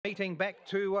Meeting back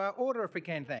to order if we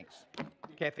can, thanks.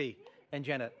 Kathy and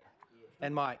Janet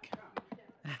and Mike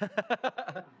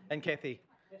and Kathy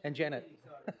and Janet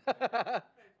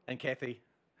and Kathy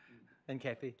and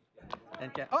Kathy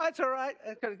and Kathy. Oh, that's all right.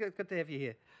 Good to have you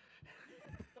here.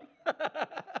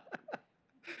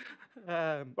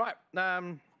 Right. I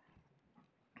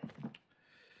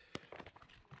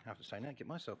have to say now, get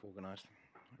myself organised.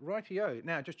 Rightio.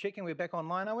 Now, just checking, we're back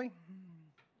online, are we?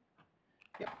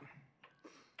 Yep.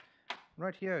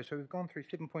 Rightio. So we've gone through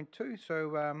 7.2.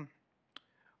 So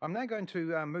I'm now going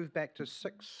to move back to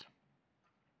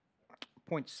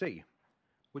 6.C,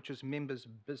 which is members'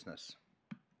 business.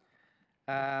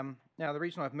 Now, the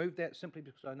reason I've moved that simply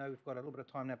because I know we've got a little bit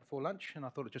of time now before lunch, and I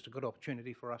thought it's just a good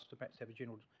opportunity for us to perhaps have a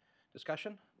general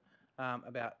discussion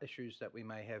about issues that we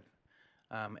may have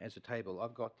as a table.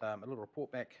 I've got a little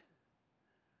report back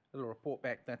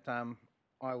that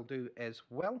I'll do as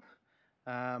well,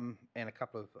 and a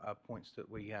couple of points that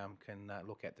we can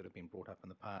look at that have been brought up in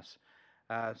the past.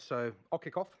 So I'll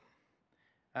kick off.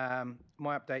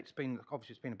 My update's been,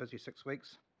 obviously it's been a busy 6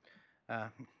 weeks,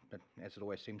 but as it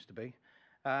always seems to be.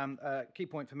 A key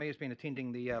point for me has been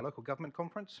attending the local government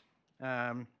conference.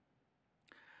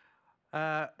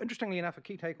 Interestingly enough, a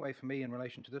key takeaway for me in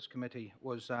relation to this committee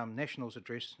was National's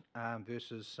address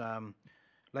versus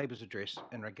Labour's address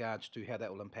in regards to how that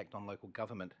will impact on local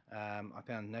government. I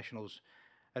found National's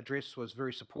address was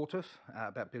very supportive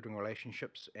about building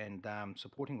relationships and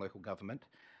supporting local government.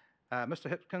 Mr.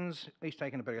 Hipkins, he's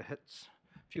taken a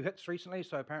few hits recently,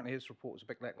 so apparently his report was a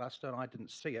bit lacklustre, and I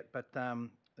didn't see it, but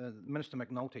Minister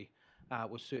McNulty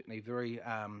was certainly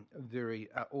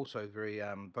also very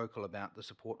vocal about the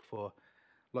support for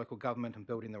local government and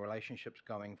building the relationships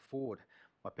going forward.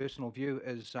 My personal view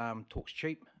is talk's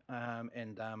cheap,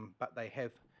 but they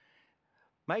have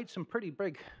made some pretty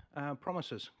big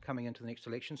promises coming into the next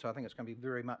election, so I think it's going to be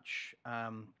very much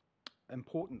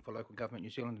important for local government New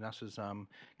Zealand and us as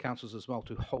councils as well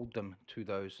to hold them to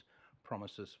those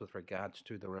promises with regards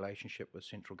to the relationship with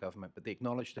central government, but the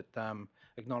acknowledgement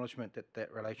that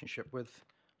relationship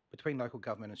between local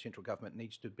government and central government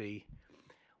needs to be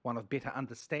one of better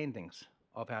understandings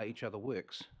of how each other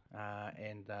works,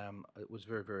 and it was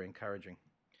very, very encouraging.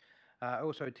 I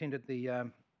also attended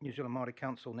the New Zealand Māori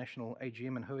Council National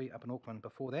AGM in Hui up in Auckland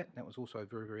before that. That was also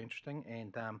very, very interesting,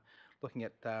 and looking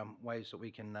at ways that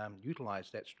we can utilise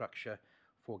that structure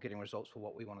for getting results for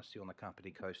what we want to see on the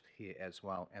Kāpiti coast here as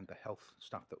well, and the health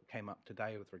stuff that came up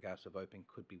today with regards to vaping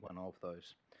could be one of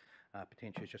those.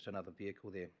 Potentially just another vehicle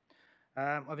there.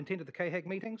 I've attended the KHAG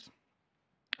meetings.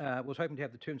 Was hoping to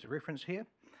have the terms of reference here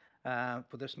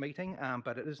for this meeting,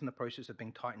 but it is in the process of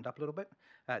being tightened up a little bit.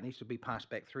 It needs to be passed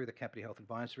back through the Kāpiti Health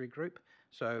Advisory Group,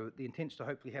 so the intent is to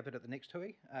hopefully have it at the next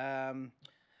hui.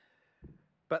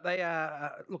 But they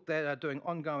are doing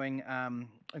ongoing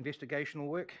investigational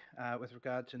work with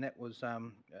regards, and that was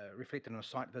reflected in a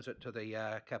site visit to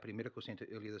the Kāpiti Medical Centre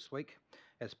earlier this week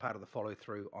as part of the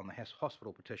follow-through on the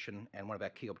hospital petition and one of our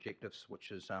key objectives,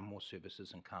 which is more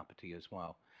services in Kāpiti as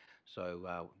well.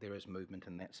 So there is movement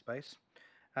in that space.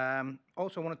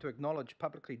 Also wanted to acknowledge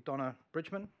publicly Donna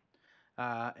Bridgman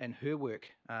and her work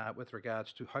with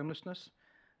regards to homelessness.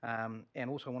 And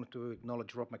also wanted to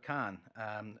acknowledge Rob McCann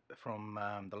from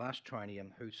the last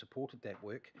triennium who supported that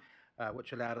work,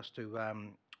 which allowed us to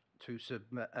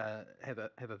have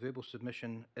a verbal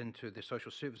submission into the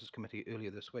Social Services Committee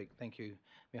earlier this week. Thank you,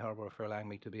 Me Harbour, for allowing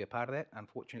me to be a part of that.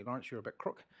 Unfortunately, Lawrence, you're a bit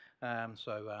crook,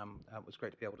 so it was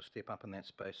great to be able to step up in that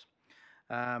space.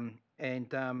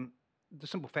 The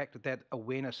simple fact that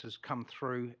awareness has come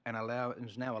through and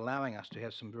is now allowing us to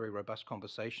have some very robust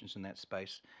conversations in that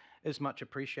space is much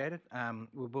appreciated.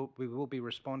 We will be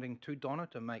responding to Donna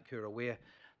to make her aware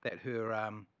that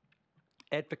her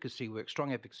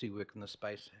strong advocacy work in this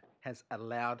space has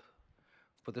allowed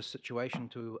for this situation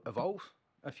to evolve,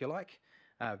 if you like.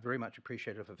 Very much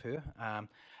appreciative of her.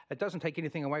 It doesn't take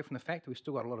anything away from the fact that we've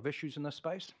still got a lot of issues in this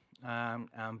space,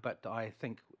 but I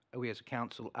think we as a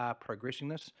council are progressing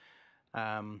this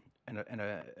in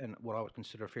what I would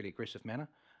consider a fairly aggressive manner.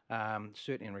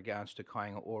 Certainly in regards to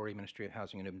Kāinga Ori, Ministry of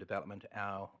Housing and Urban Development,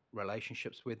 our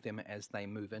relationships with them as they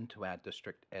move into our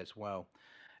district as well.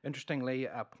 Interestingly,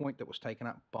 a point that was taken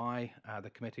up by the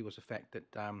committee was the fact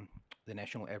that the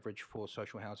national average for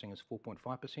social housing is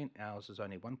 4.5%, ours is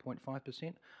only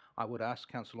 1.5%. I would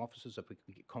ask council officers if we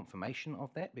could get confirmation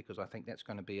of that, because I think that's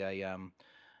going to be a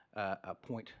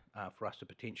point for us to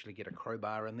potentially get a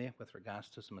crowbar in there with regards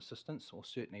to some assistance, or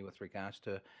certainly with regards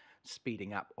to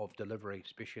speeding up of delivery,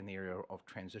 especially in the area of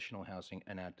transitional housing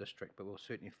in our district, but we'll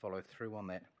certainly follow through on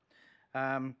that.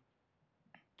 What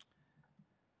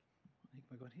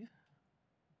have I got here?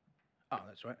 Oh,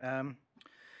 that's right.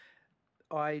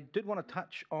 I did want to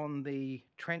touch on the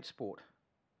transport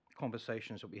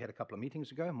conversations that we had a couple of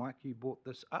meetings ago. Mike, you brought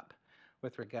this up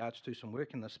with regards to some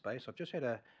work in this space. I've just had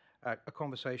a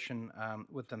conversation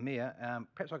with the Mayor.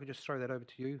 Perhaps I could just throw that over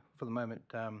to you for the moment,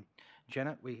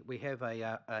 Janet. We have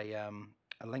a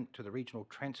link to the Regional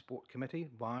Transport Committee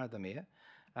via the Mayor,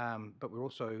 but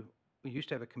we used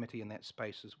to have a committee in that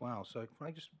space as well. So can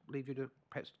I just leave you to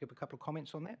perhaps give a couple of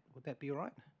comments on that? Would that be all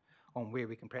right? On where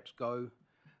we can perhaps go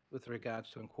with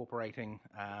regards to incorporating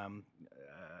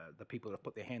the people that have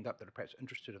put their hand up that are perhaps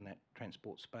interested in that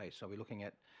transport space. So we're looking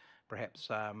at perhaps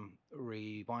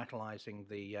revitalising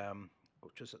the,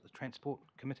 which is it, the Transport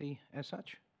Committee as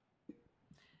such?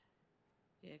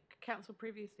 Yeah, Council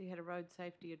previously had a road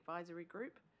safety advisory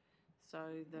group.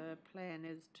 So the plan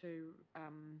is to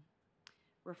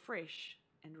refresh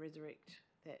and resurrect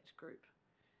that group.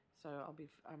 So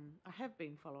I have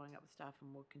been following up with staff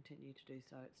and will continue to do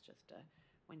so. It's just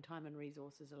when time and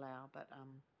resources allow, but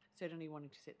certainly wanting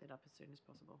to set that up as soon as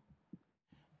possible.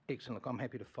 Excellent. Look, I'm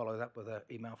happy to follow that with an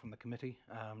email from the committee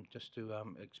just to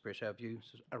express our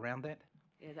views around that.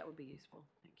 Yeah, that would be useful.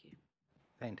 Thank you.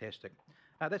 Fantastic.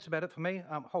 That's about it for me.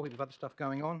 A whole heap of other stuff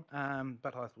going on,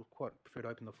 but I would quite prefer to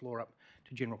open the floor up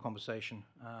to general conversation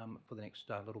for the next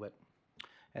little bit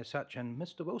as such. And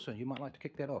Mr. Wilson, you might like to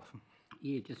kick that off.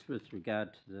 Yeah, just with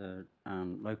regard to the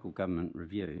local government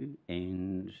review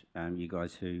and you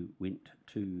guys who went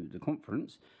to the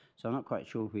conference, so I'm not quite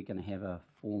sure if we're going to have a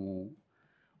formal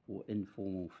or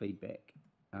informal feedback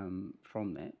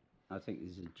from that. I think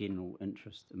there's a general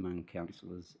interest among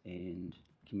councillors and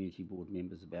community board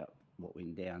members about what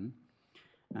went down.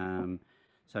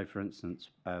 So, for instance,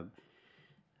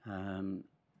 in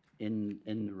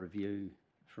the review,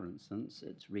 for instance,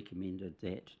 it's recommended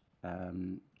that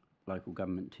local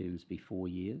government terms be 4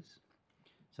 years.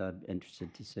 So I'm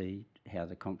interested to see how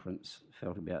the conference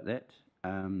felt about that.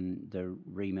 The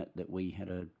remit that we had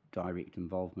a direct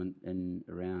involvement in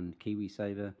around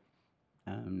KiwiSaver,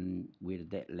 where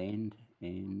did that land?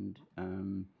 And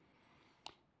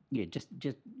yeah, just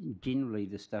generally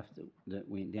the stuff that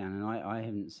went down. And I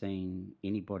haven't seen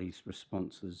anybody's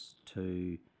responses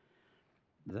to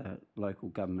the local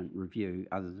government review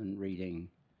other than reading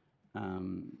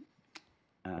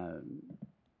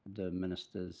the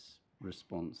minister's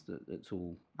response that it's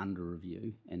all under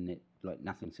review and that like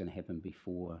nothing's going to happen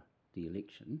before the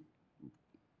election.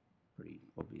 Pretty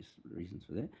obvious reasons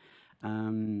for that.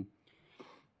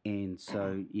 And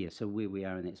so, yeah, so where we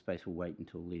are in that space, we'll wait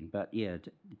until then. But yeah,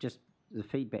 just the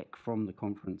feedback from the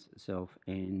conference itself,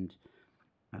 and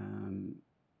I'm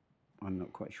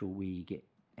not quite sure where you get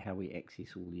how we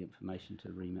access all the information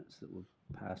to remits that were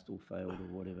passed or failed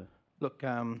or whatever. Look,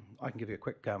 I can give you a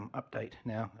quick update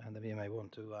now, and the Mayor may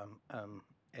want to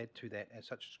add to that as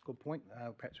such. A good point.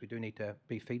 Perhaps we do need to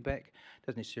be feedback. It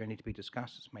doesn't necessarily need to be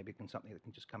discussed. It's maybe something that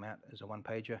can just come out as a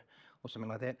one-pager or something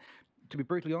like that. To be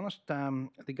brutally honest, the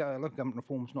local government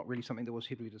reform is not really something that was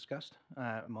heavily discussed,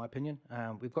 in my opinion.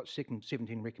 We've got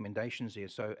 17 recommendations there,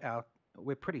 so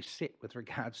we're pretty set with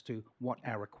regards to what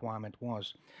our requirement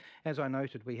was. As I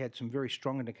noted, we had some very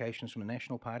strong indications from the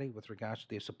National Party with regards to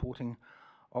their supporting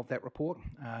of that report,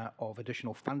 of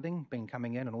additional funding being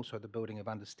coming in, and also the building of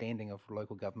understanding of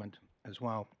local government as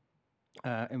well.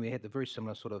 And we had the very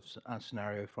similar sort of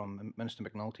scenario from Minister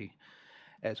McNulty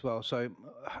as well. So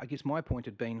I guess my point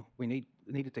had been we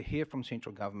needed to hear from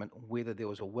central government whether there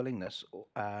was a willingness or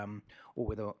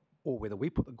whether we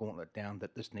put the gauntlet down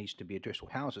that this needs to be addressed, or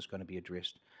how is this going to be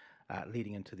addressed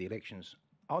leading into the elections.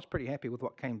 I was pretty happy with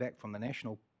what came back from the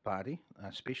National Party,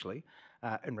 especially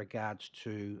in regards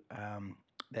to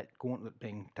that gauntlet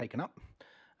being taken up,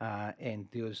 and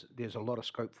there's a lot of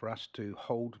scope for us to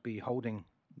be holding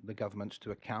the governments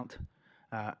to account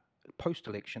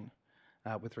post-election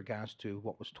with regards to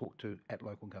what was talked to at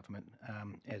local government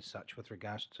as such, with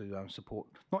regards to support,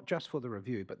 not just for the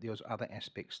review, but there's other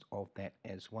aspects of that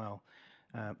as well.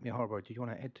 Mayor Holbrook, do you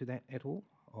want to add to that at all,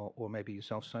 or maybe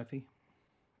yourself, Sophie?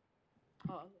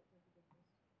 Oh.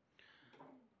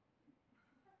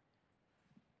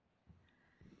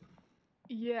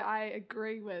 Yeah, I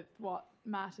agree with what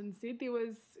Martin said. There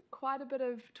was quite a bit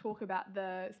of talk about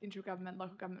the central government,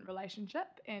 local government relationship,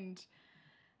 and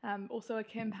also a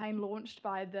campaign launched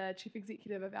by the Chief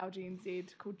Executive of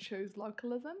LGNZ called Choose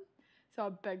Localism. So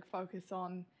a big focus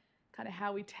on kind of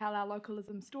how we tell our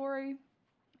localism story,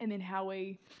 and then how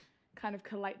we kind of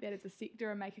collate that as a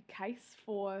sector and make a case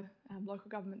for local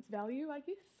government's value, I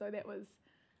guess. So that was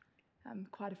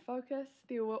quite a focus.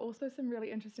 There were also some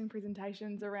really interesting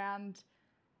presentations around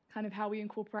kind of how we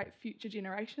incorporate future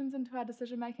generations into our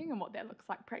decision making and what that looks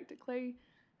like practically.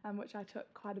 which I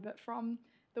took quite a bit from.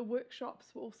 The workshops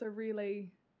were also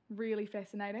really, really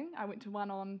fascinating. I went to one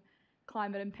on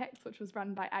climate impacts, which was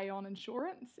run by Aon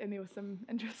Insurance, and there were some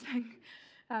interesting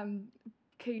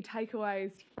key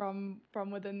takeaways from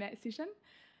within that session.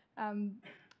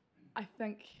 I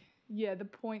think, the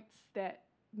points that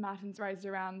Martin's raised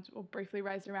around, or briefly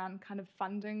raised around, kind of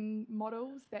funding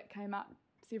models that came up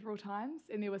several times,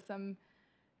 and there were some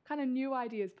kind of new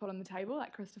ideas put on the table.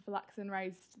 Like Christopher Luxon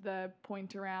raised the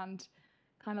point around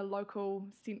kind of local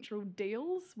central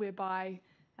deals, whereby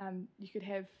you could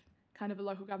have kind of a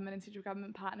local government and central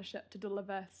government partnership to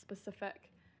deliver specific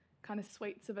kind of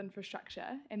suites of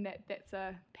infrastructure, and that's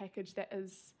a package that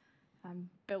is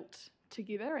built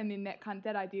together. And then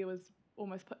that idea was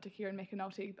almost put to Kieran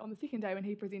McAnulty on the second day when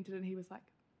he presented, and he was like,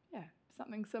 yeah,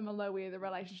 something similar where the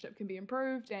relationship can be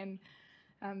improved and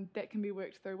that can be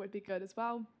worked through would be good as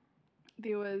well.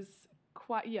 There was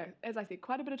as I said,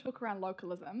 quite a bit of talk around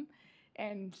localism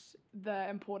and the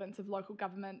importance of local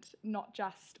government not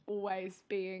just always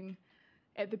being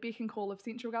at the beck and call of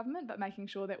central government, but making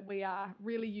sure that we are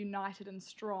really united and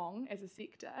strong as a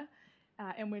sector,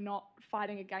 and we're not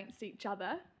fighting against each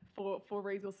other for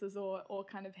resources or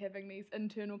kind of having these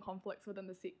internal conflicts within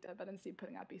the sector, but instead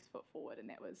putting our best foot forward. And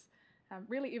that was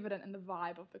really evident in the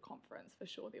vibe of the conference, for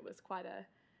sure. There was quite a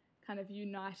kind of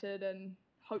united and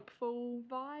hopeful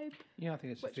vibe. Yeah, I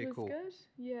think it's a fair call. Which was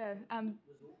good. Yeah.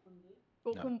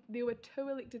 Auckland, No. there were 2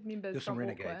 elected members There's from some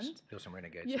renegades. Auckland. There's some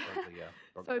renegades. Yeah.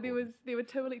 Probably, So there were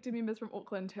 2 elected members from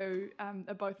Auckland who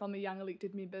are both on the Young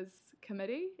Elected Members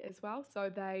Committee as well. So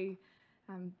they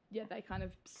kind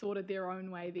of sorted their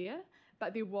own way there.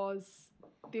 But there was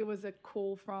a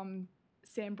call from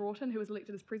Sam Broughton, who was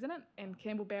elected as president, and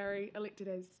Campbell Barry, elected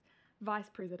as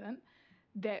vice president,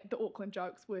 that the Auckland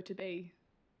jokes were to be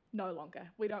no longer.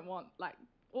 We don't want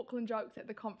Auckland jokes at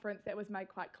the conference. That was made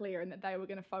quite clear, and that they were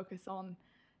going to focus on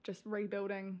just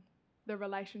rebuilding the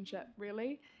relationship,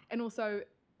 really. And also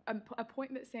a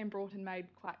point that Sam Broughton made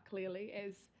quite clearly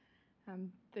as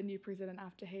the new president,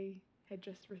 after he had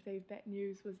just received that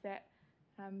news, was that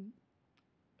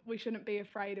we shouldn't be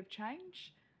afraid of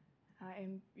change.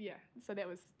 So that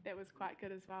was quite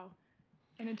good as well.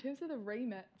 And in terms of the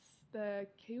remits, the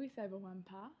KiwiSaver one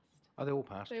passed. Oh, they all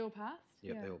passed. They all passed?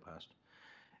 Yeah, they all passed.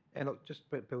 And look, just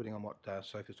building on what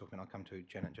Sophie was talking, I'll come to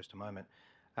Janet in just a moment.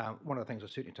 One of the things I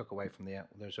certainly took away from there,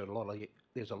 there's a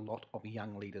lot of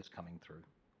young leaders coming through,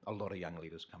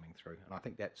 and I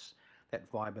think that's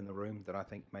that vibe in the room that I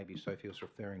think maybe Sophie was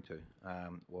referring to.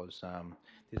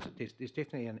 There's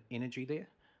definitely an energy there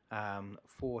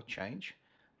for change,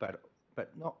 but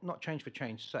not change for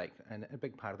change's sake. And a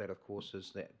big part of that, of course,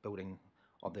 is that building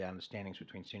of the understandings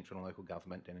between central and local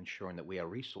government, and ensuring that we are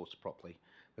resourced properly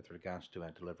with regards to our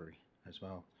delivery as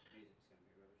well.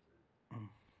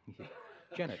 Yeah.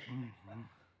 Janet.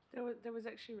 There was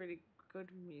actually really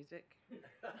good music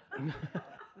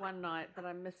one night, but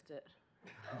I missed it.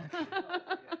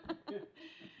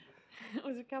 It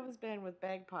was a covers band with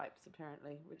bagpipes,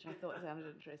 apparently, which I thought sounded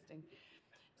interesting.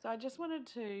 So I just wanted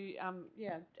to,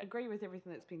 agree with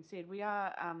everything that's been said.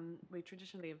 We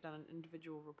traditionally have done an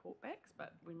individual report backs,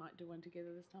 but we might do one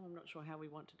together this time. I'm not sure how we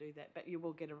want to do that, but you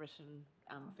will get a written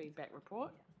feedback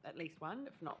report, at least one,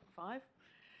 if not 5.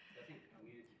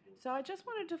 So I just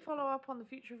wanted to follow up on the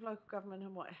future of local government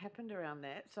and what happened around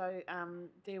that. So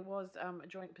there was a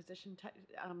joint position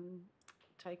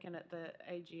taken at the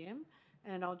AGM,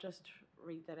 and I'll just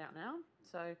read that out now.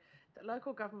 So that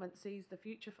local government sees the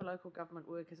future for local government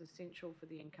work as essential for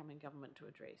the incoming government to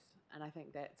address. And I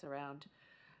think that's around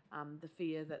the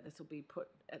fear that this will be put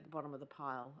at the bottom of the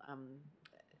pile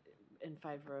in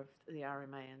favour of the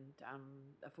RMA and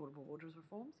affordable waters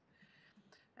reforms.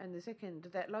 And the second,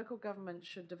 that local government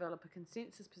should develop a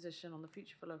consensus position on the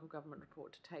future for local government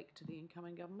report to take to the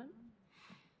incoming government.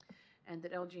 And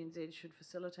that LGNZ should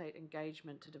facilitate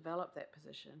engagement to develop that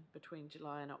position between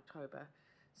July and October,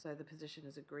 so the position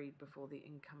is agreed before the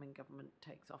incoming government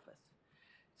takes office.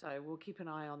 So we'll keep an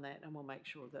eye on that, and we'll make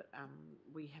sure that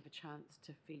we have a chance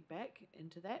to feed back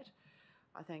into that.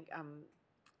 I think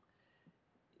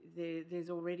there's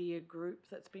already a group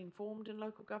that's been formed in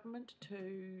local government to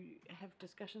have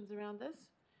discussions around this.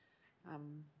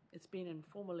 It's been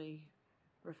informally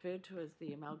referred to as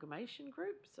the amalgamation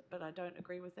groups, but I don't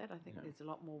agree with that. I think there's a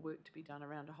lot more work to be done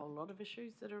around a whole lot of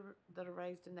issues that are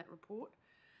raised in that report.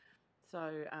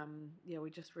 So we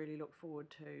just really look forward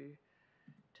to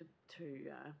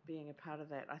being a part of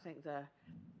that. I think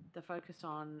the focus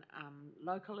on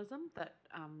localism that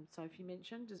Sophie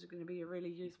mentioned is going to be a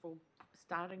really useful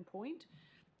starting point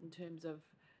in terms of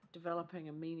developing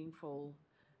a meaningful,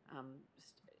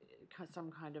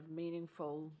 some kind of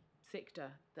meaningful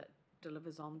sector that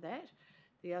delivers on that.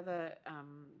 The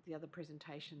other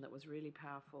presentation that was really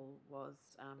powerful was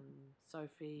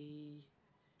Sophie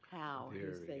Howe,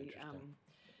 who's Very the interesting.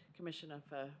 Commissioner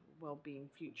for Wellbeing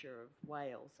Future of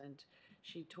Wales, and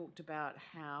she talked about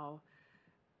how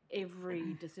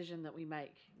every decision that we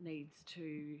make needs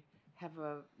to have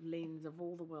a lens of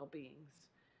all the well-beings,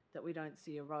 that we don't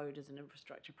see a road as an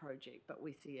infrastructure project, but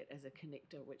we see it as a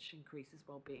connector which increases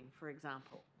well-being, for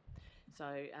example.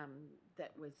 So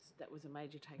that was a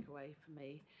major takeaway for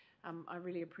me. I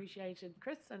really appreciated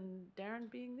Chris and Darren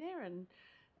being there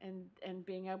and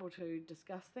being able to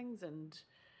discuss things and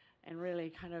really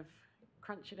kind of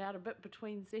crunch it out a bit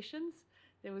between sessions.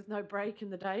 There was no break in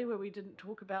the day where we didn't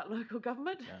talk about local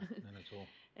government. No, none at all.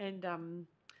 And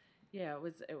yeah, it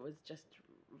was just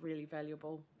really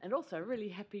valuable, and also really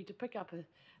happy to pick up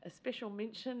a special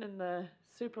mention in the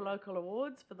Super Local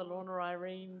Awards for the Lorna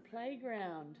Irene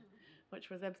Playground, which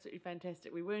was absolutely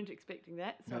fantastic. We weren't expecting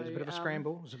that. So, No, it was a bit of a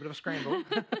scramble. It was a bit of a scramble.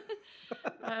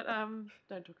 But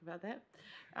don't talk about that.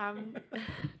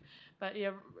 But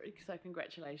yeah, so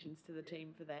congratulations to the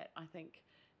team for that. I think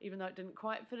even though it didn't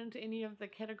quite fit into any of the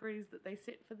categories that they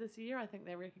set for this year, I think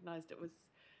they recognised it was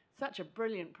such a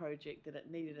brilliant project that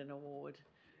it needed an award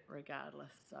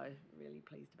regardless. So really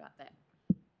pleased about that.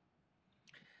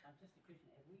 Just a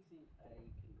question, have we sent a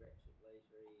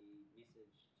congratulatory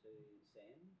message to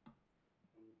Sam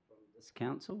from this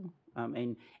council?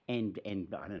 And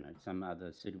I don't know, some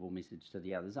other suitable message to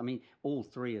the others. I mean, all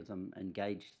three of them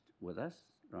engaged with us,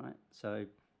 right? So it'd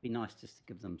be nice just to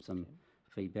give them some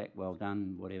feedback. Well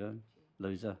done, whatever.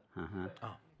 Loser, haha.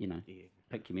 Oh, you know, yeah.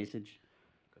 pick your message.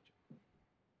 Gotcha.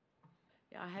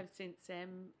 Yeah, I have sent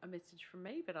Sam a message from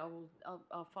me, but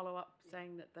I'll follow up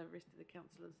saying that the rest of the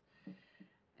councillors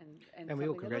And we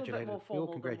all something a little bit congratulated. more We all formal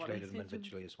than what he congratulated him said to me.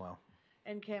 individually as well.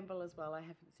 And Campbell as well. I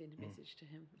haven't sent a message to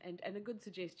him. And a good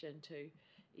suggestion to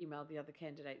email the other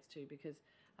candidates too, because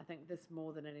I think this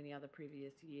more than in any other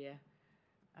previous year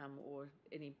or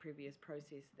any previous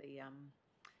process, the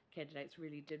candidates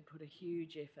really did put a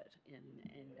huge effort in,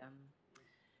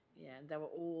 and they were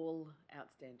all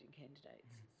outstanding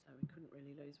candidates. So we couldn't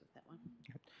really lose with that one.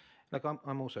 Look,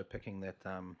 I'm also picking that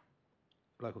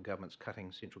local government's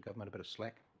cutting central government a bit of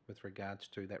slack with regards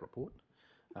to that report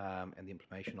and the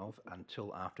implementation of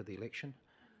until after the election.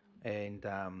 And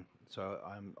so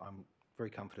I'm very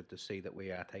comforted to see that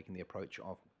we are taking the approach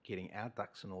of getting our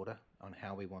ducks in order on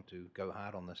how we want to go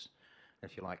hard on this,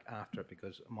 if you like, after it,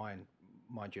 because my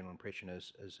general impression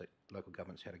is that local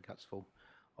government's had a guts full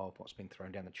of what's been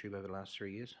thrown down the tube over the last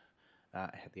 3 years,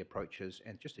 had the approaches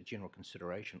and just a general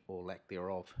consideration or lack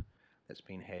thereof that's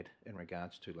been had in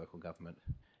regards to local government.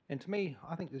 And to me,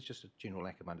 I think there's just a general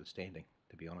lack of understanding,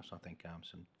 to be honest. I think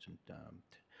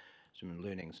some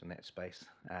learnings in that space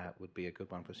would be a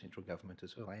good one for central government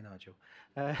as well, Nigel?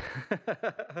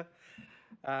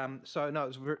 So no,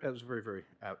 it was a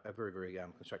very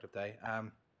constructive day.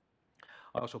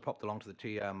 I also popped along to the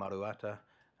Te Maruata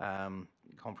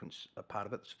conference, a part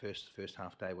of it, first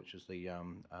half day, which is the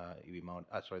the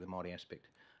Māori aspect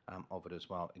of it as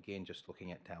well. Again, just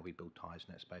looking at how we build ties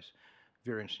in that space.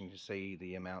 Very interesting to see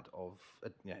the amount of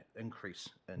increase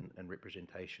in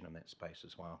representation in that space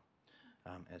as well.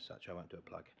 As such, I won't do a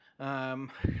plug.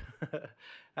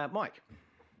 Mike.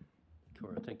 Kia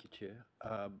ora, thank you, Chair.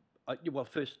 Well,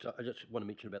 first, I just want to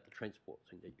mention about the transport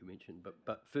thing that you mentioned.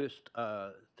 But first,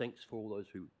 thanks for all those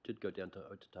who did go down to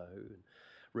Otautahu and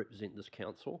represent this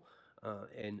council.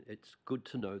 And it's good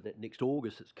to know that next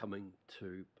August it's coming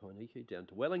to Paeniki, down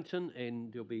to Wellington,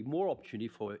 and there'll be more opportunity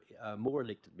for more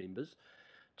elected members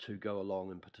to go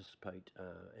along and participate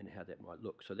and how that might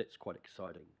look. So that's quite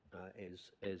exciting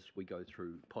as we go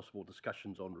through possible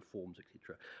discussions on reforms,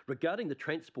 etc. Regarding the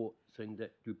transport thing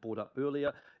that you brought up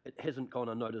earlier, it hasn't gone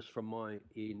unnoticed from my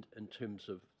end in terms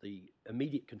of the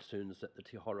immediate concerns that the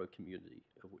Te Horo community,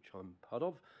 of which I'm part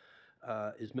of,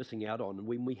 is missing out on. And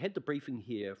when we had the briefing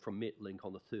here from MetLink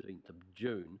on the 13th of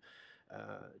June,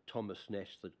 Thomas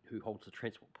Nash, who holds the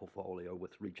transport portfolio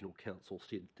with Regional Council,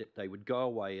 said that they would go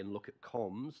away and look at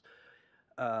comms.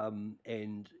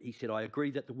 And he said, I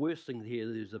agree that the worst thing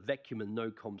here is a vacuum and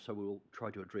no comms, so we'll try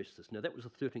to address this. Now, that was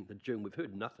the 13th of June. We've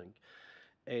heard nothing.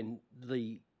 And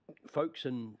the folks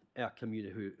in our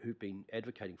community who've been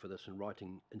advocating for this and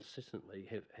writing incessantly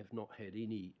have not had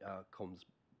any comms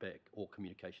back or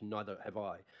communication. Neither have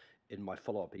I in my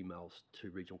follow-up emails to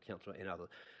Regional Council and others.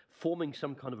 Forming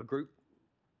some kind of a group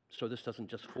so this doesn't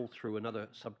just fall through another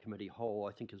subcommittee hole,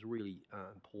 I think is really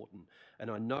important. And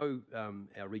I know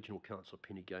our Regional Councillor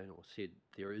Penny Gaynor said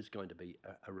there is going to be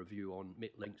a review on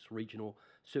MetLink's regional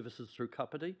services through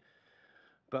Kāpiti.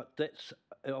 But that's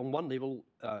on one level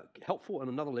helpful,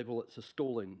 and another level it's a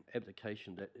stalling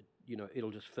application that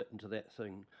it'll just fit into that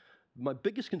thing. My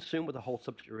biggest concern with the whole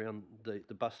subject around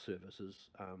the bus services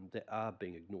that are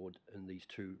being ignored in these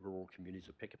two rural communities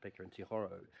of Pekapeka and Te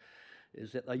Horo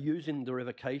is that they're using the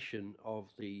revocation of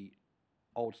the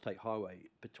old state highway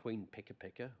between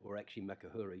Pekapeka, or actually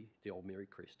Makahuri, the old Mary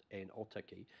Crest, and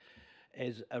Otaki,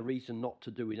 as a reason not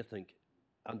to do anything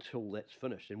until that's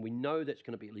finished. And we know that's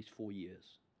going to be at least 4 years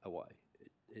away.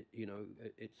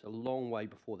 It's a long way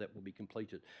before that will be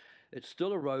completed. It's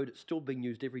still a road, it's still being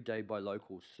used every day by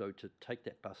locals, so to take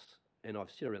that bus, and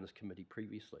I've said around this committee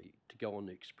previously, to go on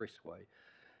the expressway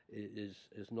is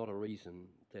not a reason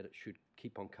that it should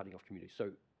keep on cutting off communities.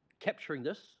 So capturing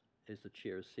this, as the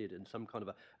chair has said, in some kind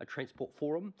of a transport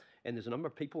forum, and there's a number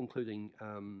of people, including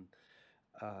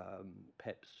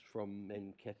perhaps from,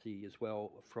 and Kathy as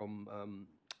well, from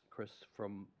Chris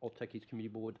from Otaki's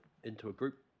community board, into a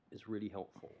group is really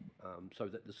helpful, so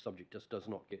that this subject just does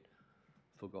not get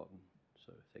forgotten.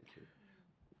 So thank you.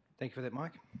 Thank you for that,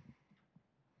 Mike.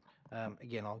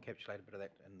 Again, I'll encapsulate a bit of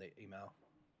that in the email.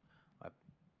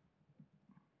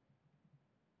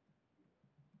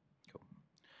 Cool.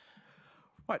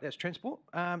 Right, that's transport.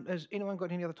 Has anyone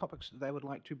got any other topics that they would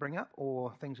like to bring up,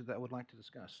 or things that they would like to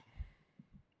discuss?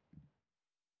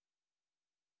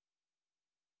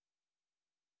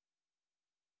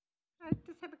 I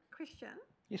just have a question.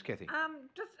 Yes, Kathy.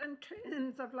 Just in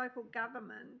terms of local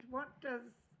government, what does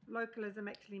localism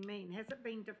actually mean? Has it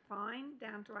been defined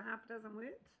down to a half a dozen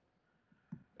words?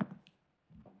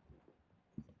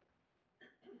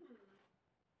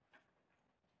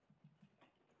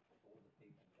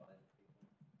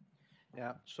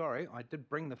 Yeah, sorry, I did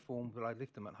bring the form, but I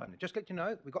left them at home. Just to let you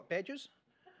know, we've got badges,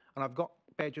 and I've got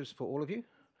badges for all of you,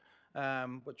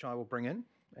 which I will bring in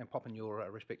and pop in your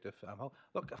respective hole.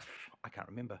 Look, I can't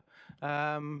remember.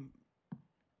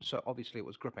 So obviously it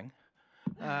was gripping.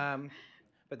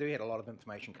 But we had a lot of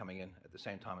information coming in at the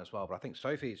same time as well. But I think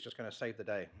Sophie's just going to save the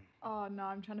day. Oh, no,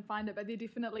 I'm trying to find it, but there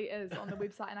definitely is on the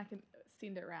website, and I can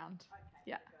send it around. Okay,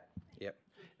 yeah. Yep.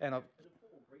 And I've...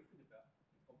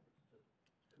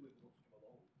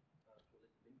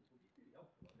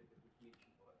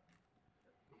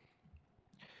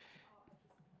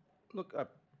 Look,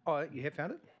 oh, you have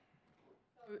found it?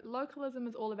 So localism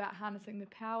is all about harnessing the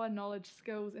power, knowledge,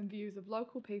 skills and views of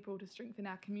local people to strengthen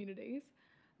our communities.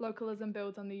 Localism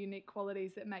builds on the unique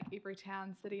qualities that make every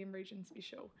town, city and region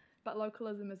special. But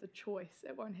localism is a choice.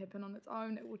 It won't happen on its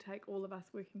own. It will take all of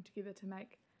us working together to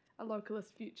make a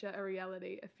localist future a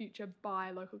reality, a future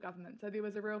by local government. So there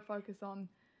was a real focus on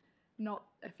not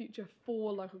a future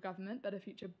for local government, but a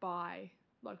future by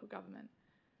local government.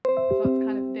 So it's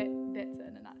kind of that's it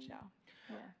in a nutshell.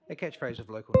 Yeah. A catchphrase of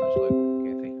local knows local,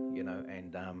 Kathy,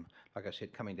 and like I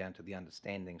said, coming down to the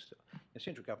understandings. The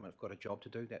central government have got a job to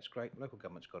do, that's great. Local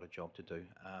government's got a job to do.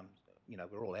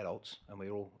 We're all adults and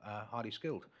we're all highly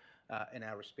skilled in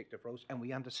our respective roles, and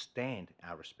we understand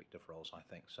our respective roles, I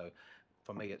think. So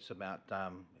for me, it's about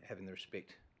having the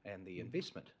respect and the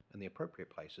investment in the appropriate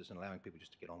places and allowing people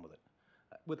just to get on with it,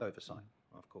 with oversight,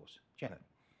 of course. Janet.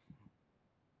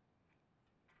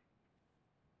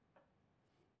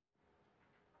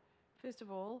 First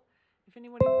of all, if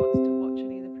anybody wants to watch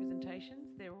any of the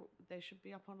presentations, they should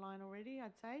be up online already,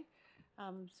 I'd say.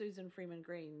 Susan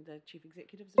Freeman-Green, the Chief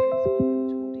Executive's address, will go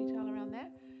into more detail around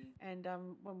that. And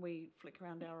when we flick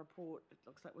around our report, it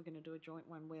looks like we're going to do a joint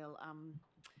one. We'll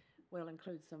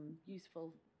include some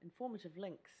useful, informative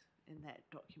links in that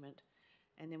document.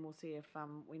 And then we'll see if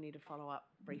we need a follow-up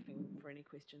briefing for any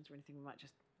questions or anything. We might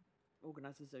just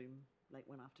organise a Zoom late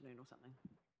one afternoon or something.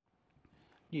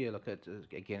 Yeah, look,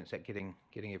 again, it's that getting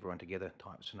everyone together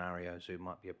type scenario. Zoom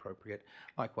might be appropriate.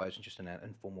 Likewise, just in our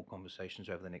informal conversations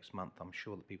over the next month, I'm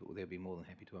sure that people will be more than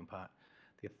happy to impart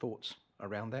their thoughts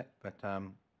around that. But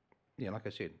yeah, like I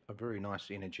said, a very nice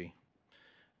energy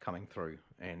coming through,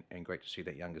 and great to see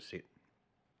that younger set,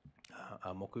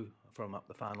 Moku from up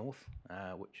the far north,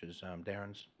 which is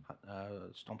Darren's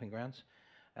stomping grounds.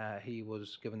 He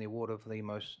was given the award of the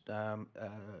most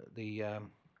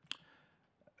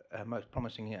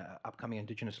promising upcoming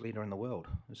Indigenous leader in the world.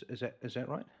 Is that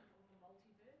right?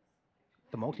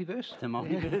 The multiverse? The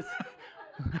multiverse.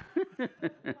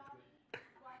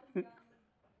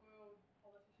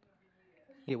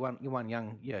 Yeah, one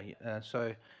young, yeah.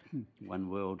 So One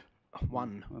world.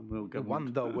 One world he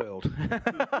won the world.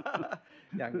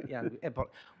 young,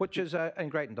 which is a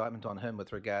great indictment on him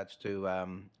with regards to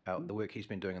the work he's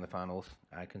been doing in the far north,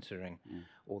 considering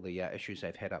all the issues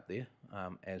they've had up there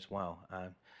as well.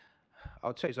 I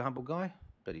would say he's a humble guy,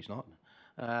 but he's not.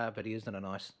 but he is in a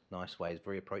nice way. He's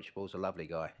very approachable. He's a lovely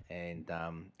guy, and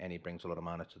he brings a lot of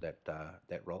mana to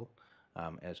that role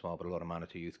as well. But a lot of mana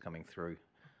to youth coming through,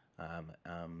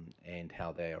 and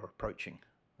how they are approaching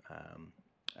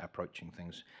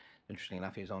things. Interestingly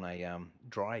enough, he's on a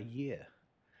dry year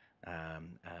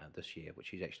this year, which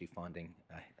he's actually finding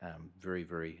very,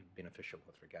 very beneficial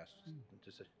with regards to.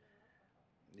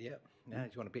 Yeah,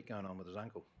 he's got a bit going on with his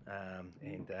uncle, but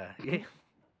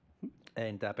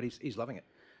he's loving it.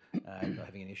 He's not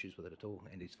having any issues with it at all,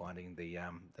 and he's finding the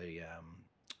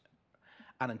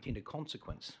unintended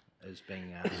consequence as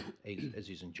being as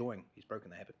he's enjoying. He's broken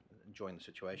the habit, enjoying the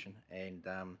situation, and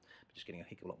just getting a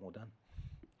heck of a lot more done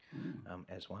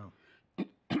as well.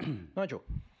 Nigel.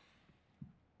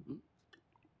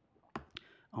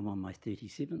 I'm on my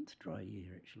 37th dry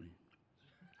year, actually.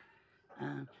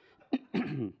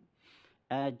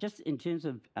 Just in terms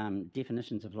of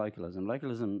definitions of localism,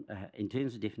 in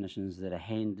terms of definitions that are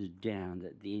handed down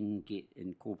that then get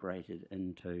incorporated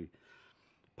into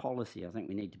policy, I think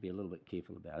we need to be a little bit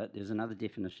careful about it. There's another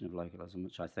definition of localism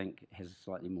which I think has a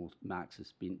slightly more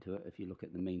Marxist bent to it if you look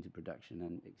at the means of production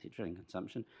and etc. and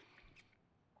consumption.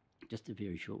 Just a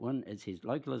very short one. It says,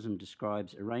 localism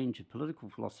describes a range of political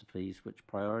philosophies which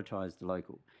prioritise the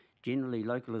local. Generally,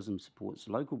 localism supports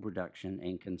local production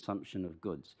and consumption of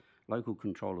goods, local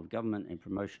control of government and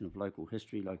promotion of local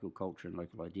history, local culture and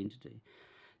local identity.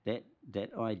 That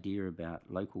idea about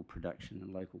local production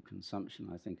and local consumption,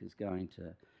 I think, is going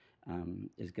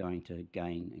to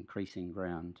gain increasing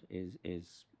ground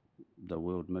as the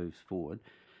world moves forward.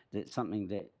 That's something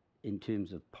that, in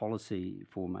terms of policy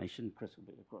formation, Chris will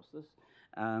be across this,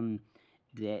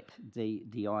 that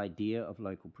the idea of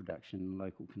local production and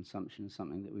local consumption is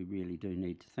something that we really do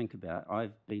need to think about.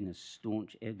 I've been a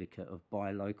staunch advocate of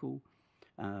buy local,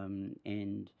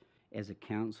 and as a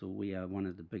council, we are one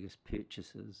of the biggest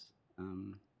purchasers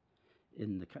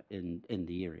in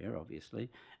the area, obviously.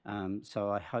 So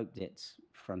I hope that's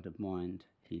front of mind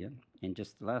here. And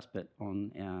just the last bit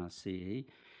on our CE.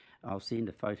 I'll send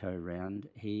a photo around.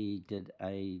 He did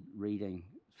a reading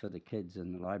for the kids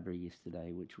in the library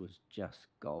yesterday, which was just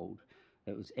gold.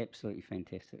 It was absolutely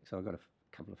fantastic. So I've got a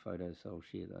couple of photos, so I'll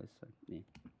share those. So, yeah.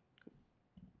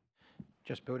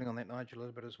 Just building on that, Nigel, a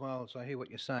little bit as well. So I hear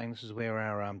what you're saying. This is where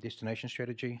our destination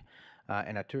strategy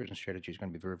and our tourism strategy is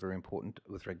going to be very, very important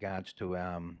with regards to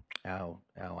our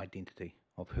identity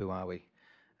of who are we.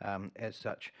 As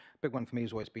such, big one for me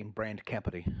has always been brand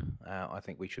Kāpiti. I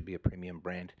think we should be a premium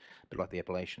brand, a bit like the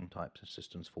Appellation type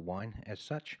systems for wine as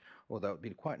such, although it would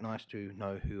be quite nice to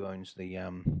know who owns the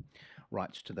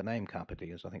rights to the name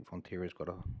Kāpiti, as I think Fonterra's got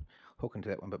a hook into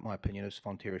that one, but my opinion is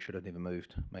Fonterra should have never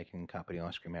moved making Kāpiti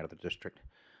ice cream out of the district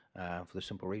for the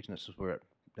simple reason this is where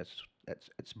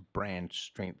its brand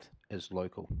strength is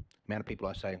local. The amount of people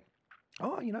I say,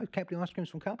 oh, you know, Kāpiti ice cream's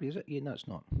from Kāpiti, is it? Yeah, no, it's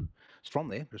not. It's from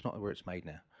there, but it's not where it's made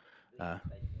now.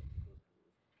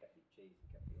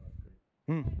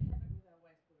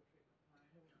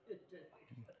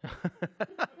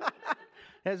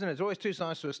 Isn't it? There's always two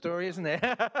sides to a story, isn't there?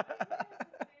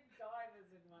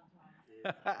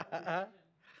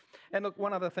 And look,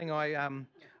 one other thing I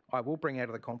will bring out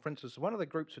of the conference is one of the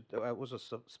groups was a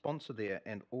sponsor there,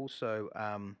 and also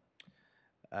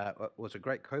was a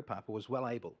great co-partner, was Well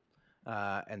Able.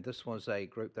 And this was a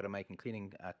group that are making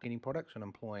cleaning products and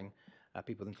employing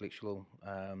people with intellectual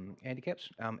handicaps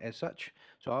as such.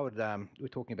 So I would, we're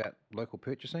talking about local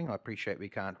purchasing. I appreciate we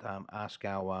can't ask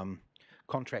our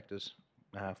contractors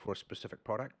for a specific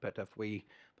product, but if I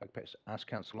could perhaps ask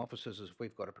council officers if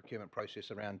we've got a procurement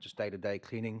process around just day-to-day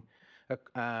cleaning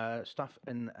stuff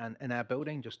in our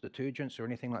building, just detergents or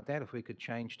anything like that, if we could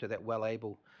change to that Well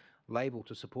Able label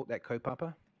to support that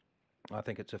kaupapa, I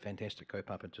think it's a fantastic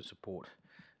kaupapa to support.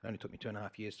 It only took me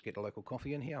 2.5 years to get a local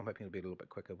coffee in here. I'm hoping it'll be a little bit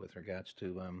quicker with regards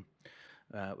to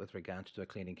a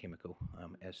cleaning chemical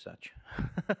as such.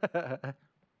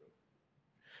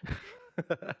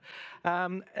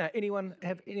 Anyone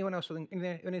else?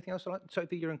 Anything else?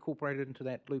 Sophie, you're incorporated into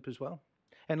that loop as well.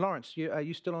 And Lawrence, are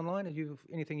you still online? Have you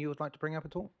anything you would like to bring up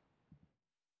at all?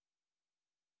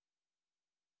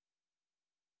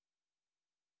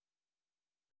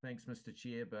 Thanks, Mr.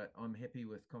 Chair, but I'm happy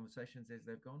with conversations as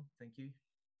they've gone. Thank you.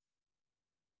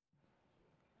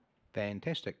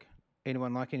 Fantastic.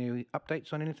 Anyone like any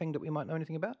updates on anything that we might know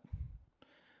anything about?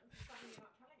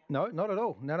 No, not at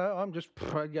all. No, I'm just...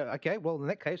 Okay, well, in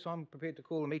that case, I'm prepared to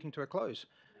call the meeting to a close.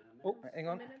 Oh, hang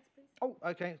on. Oh,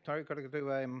 okay. Sorry, got to do... got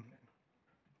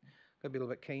to be a little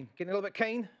bit keen. Getting a little bit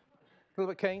keen. A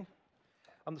little bit keen.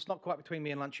 It's not quite between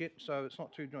me and lunch yet, so it's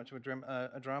not too much of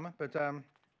a drama. But,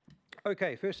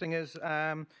 okay, first thing is...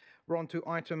 We're on to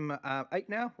item 8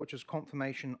 now, which is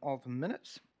confirmation of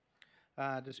minutes.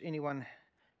 Does anyone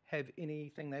have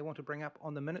anything they want to bring up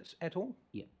on the minutes at all?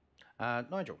 Yeah.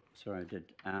 Nigel? Sorry, I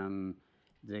did.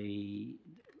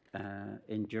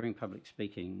 During public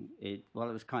speaking, it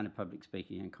was kind of public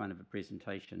speaking and kind of a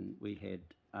presentation. We had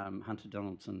Hunter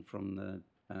Donaldson from the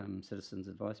Citizens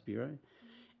Advice Bureau,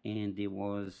 and there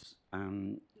was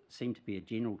seemed to be a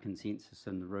general consensus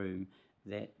in the room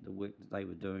that the work that they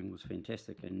were doing was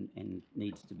fantastic and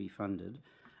needs to be funded.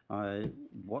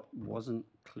 What wasn't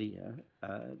clear,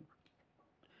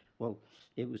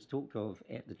 it was talked of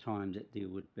at the time that there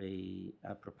would be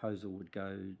a proposal would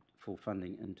go for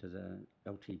funding into the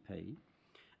LTP.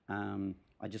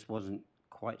 I just wasn't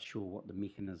quite sure what the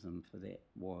mechanism for that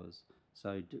was.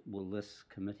 So will this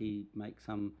committee make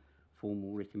some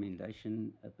formal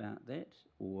recommendation about that,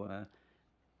 or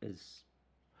is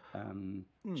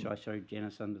should I throw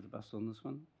Janice under the bus on this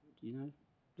one? Do you know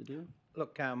the deal?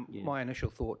 Look, my initial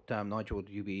thought, Nigel, would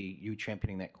be you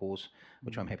championing that cause,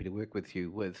 which I'm happy to work with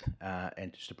you with,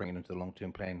 and just to bring it into the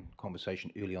long-term plan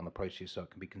conversation early on the process so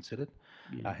it can be considered.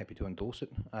 Happy to endorse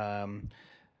it. Rather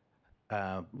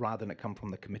than it come from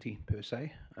the committee per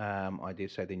se, I dare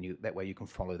say then that way you can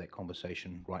follow that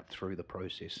conversation right through the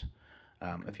process.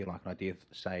 If you like, and I dare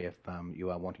say if you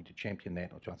are wanting to champion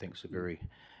that, which I think is a very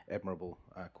admirable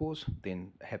cause,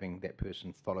 then having that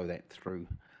person follow that through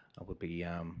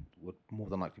would more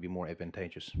than likely be more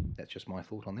advantageous. That's just my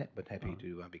thought on that, but happy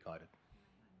to be guided.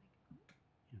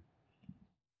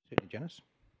 Certainly, Janice.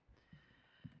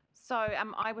 So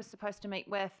I was supposed to meet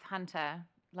with Hunter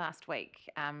last week,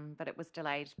 but it was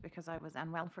delayed because I was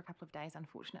unwell for a couple of days,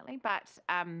 unfortunately. But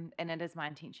and it is my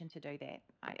intention to do that.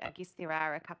 I guess there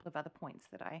are a couple of other points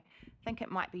that I think it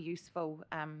might be useful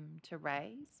to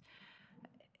raise.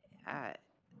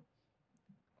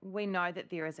 We know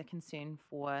that there is a concern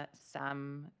for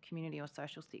some community or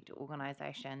social sector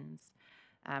organisations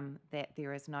that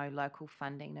there is no local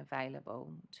funding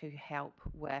available to help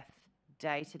with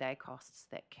day-to-day costs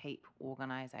that keep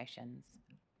organisations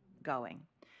going.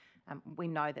 We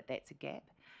know that that's a gap,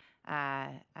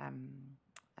 and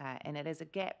it is a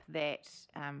gap that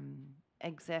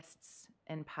exists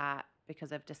in part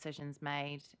because of decisions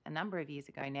made a number of years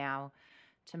ago now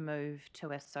to move to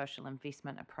a social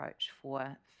investment approach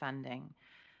for funding.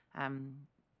 I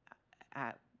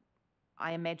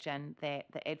imagine that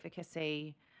the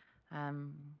advocacy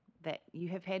that you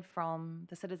have had from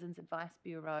the Citizens Advice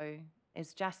Bureau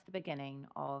is just the beginning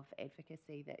of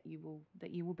advocacy that you will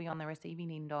be on the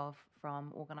receiving end of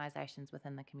from organisations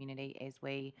within the community as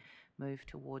we move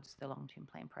towards the long-term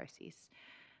plan process.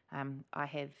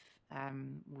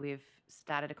 We've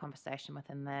started a conversation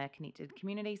within the Connected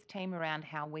Communities team around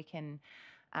how we can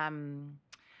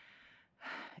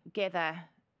gather,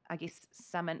 I guess,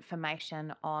 some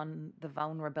information on the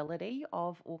vulnerability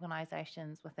of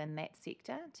organisations within that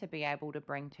sector to be able to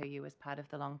bring to you as part of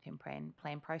the long-term plan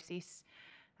process.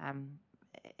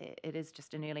 It is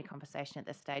just an early conversation at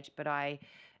this stage, but I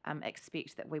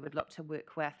expect that we would look to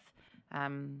work with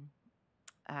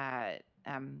our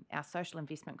social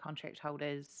investment contract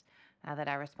holders that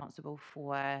are responsible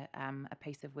for a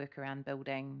piece of work around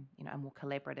building, a more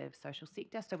collaborative social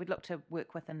sector. So we'd look to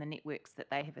work within the networks that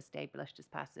they have established as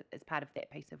part of that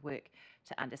piece of work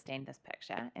to understand this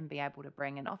picture and be able to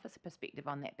bring an officer perspective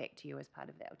on that back to you as part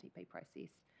of the LTP process.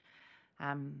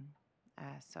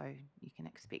 So you can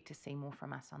expect to see more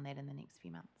from us on that in the next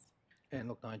few months. And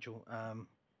look, Nigel, I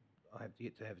have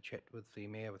yet to have a chat with the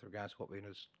Mayor with regards to what we're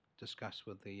going to discuss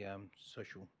with the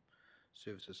Social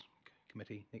Services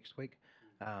Committee next week,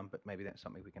 but maybe that's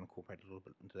something we can incorporate a little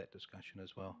bit into that discussion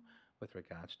as well with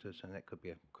regards to, so that could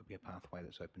be a pathway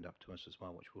that's opened up to us as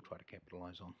well, which we'll try to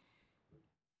capitalise on.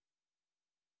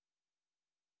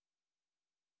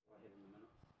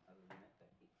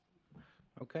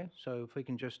 Okay, so if we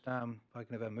can just, if I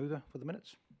can have a mover for the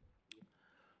minutes.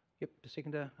 Yep, the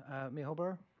seconder, Mayor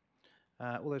Holborough.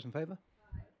 All those in favour?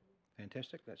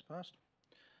 Fantastic, that's passed.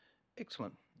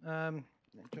 Excellent.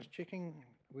 Just checking,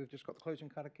 we've just got the closing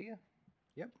karakia.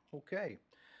 Yep, okay.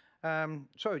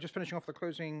 So just finishing off the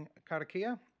closing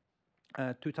karakia.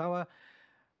 Tutawa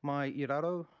mai I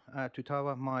raro,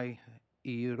 tutawa mai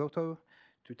I roto,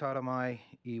 tutara mai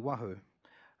I wahu.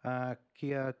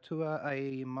 Kia tua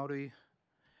ai Māori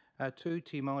tū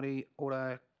te Māori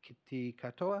ora ki te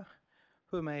katoa.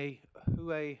 Hui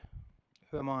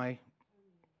am I?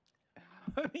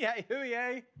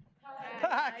 Hui.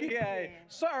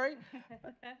 Sorry,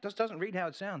 just doesn't read how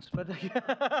it sounds, but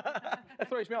it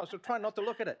throws me off, so try not to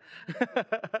look at it.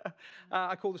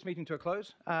 I call this meeting to a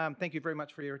close. Thank you very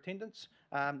much for your attendance.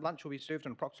 Lunch will be served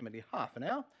in approximately half an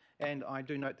hour, And I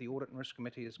do note the Audit and Risk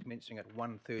Committee is commencing at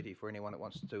 1:30 for anyone that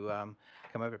wants to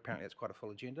come over. Apparently, it's quite a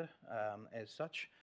full agenda as such.